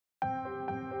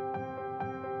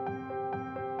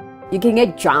You can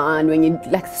get drowned when you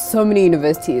like so many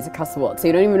universities across the world, so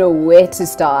you don't even know where to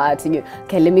start. And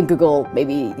okay, let me Google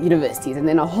maybe universities, and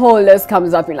then a whole list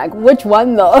comes up. You're like, which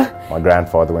one though? My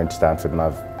grandfather went to Stanford, and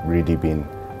I've really been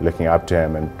looking up to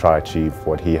him and try to achieve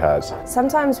what he has.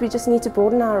 Sometimes we just need to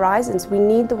broaden our horizons. We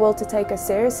need the world to take us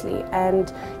seriously,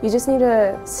 and you just need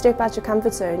to step out your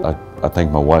comfort zone. I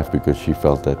thank my wife because she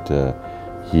felt that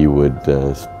he would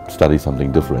study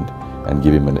something different and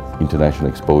give him an international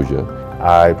exposure.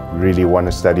 I really want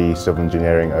to study civil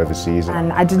engineering overseas.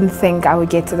 And I didn't think I would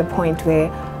get to the point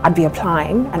where I'd be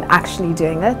applying and actually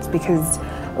doing it, because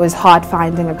it was hard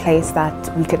finding a place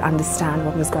that we could understand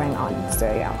what was going on.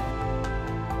 So yeah.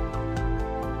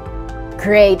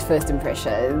 Great first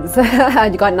impressions. I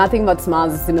got nothing but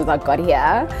smiles as soon as I got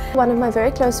here. One of my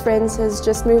very close friends has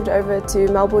just moved over to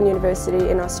Melbourne University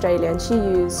in Australia, and she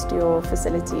used your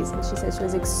facilities, and she said she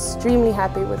was extremely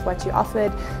happy with what you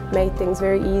offered, made things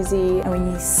very easy. And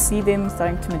when you see them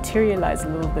starting to materialize a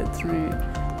little bit through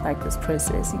like this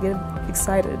process, you get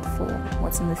excited for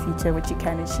what's in the future, what you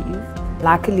can achieve.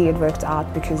 Luckily it worked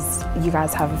out because you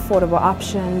guys have affordable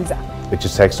options. It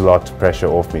just takes a lot of pressure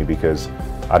off me because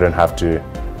I don't have to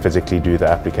physically do the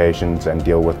applications and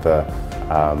deal with the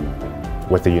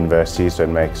university, so it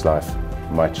makes life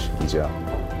much easier.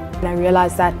 And I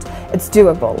realized that it's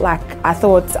doable. Like, I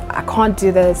thought I can't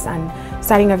do this, and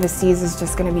studying overseas is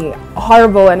just going to be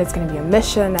horrible, and it's going to be a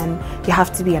mission, and you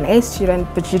have to be an A student,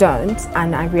 but you don't.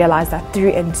 And I realized that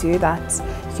through Into that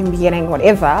you can be getting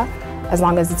whatever, as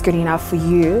long as it's good enough for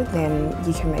you, then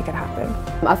you can make it happen.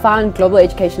 I found Global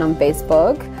Education on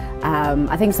Facebook.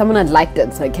 I think someone had liked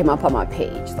it, so it came up on my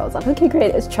page. So I was like, okay,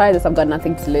 great, let's try this. I've got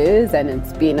nothing to lose, and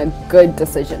it's been a good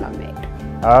decision I've made.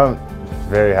 I'm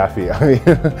very happy.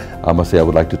 I must say I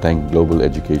would like to thank Global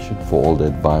Education for all the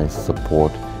advice,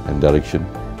 support and direction,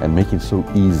 and making it so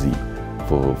easy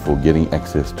for getting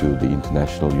access to the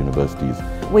international universities.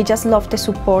 We just love the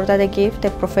support that they give,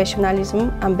 the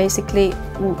professionalism, and basically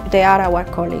they are our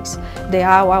colleagues. They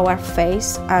are our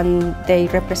face, and they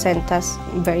represent us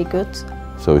very good.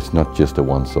 So it's not just a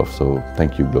once-off, so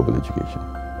thank you, Global Education.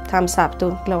 Thumbs up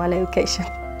to Global Education.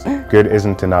 Good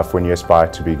isn't enough when you aspire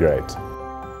to be great.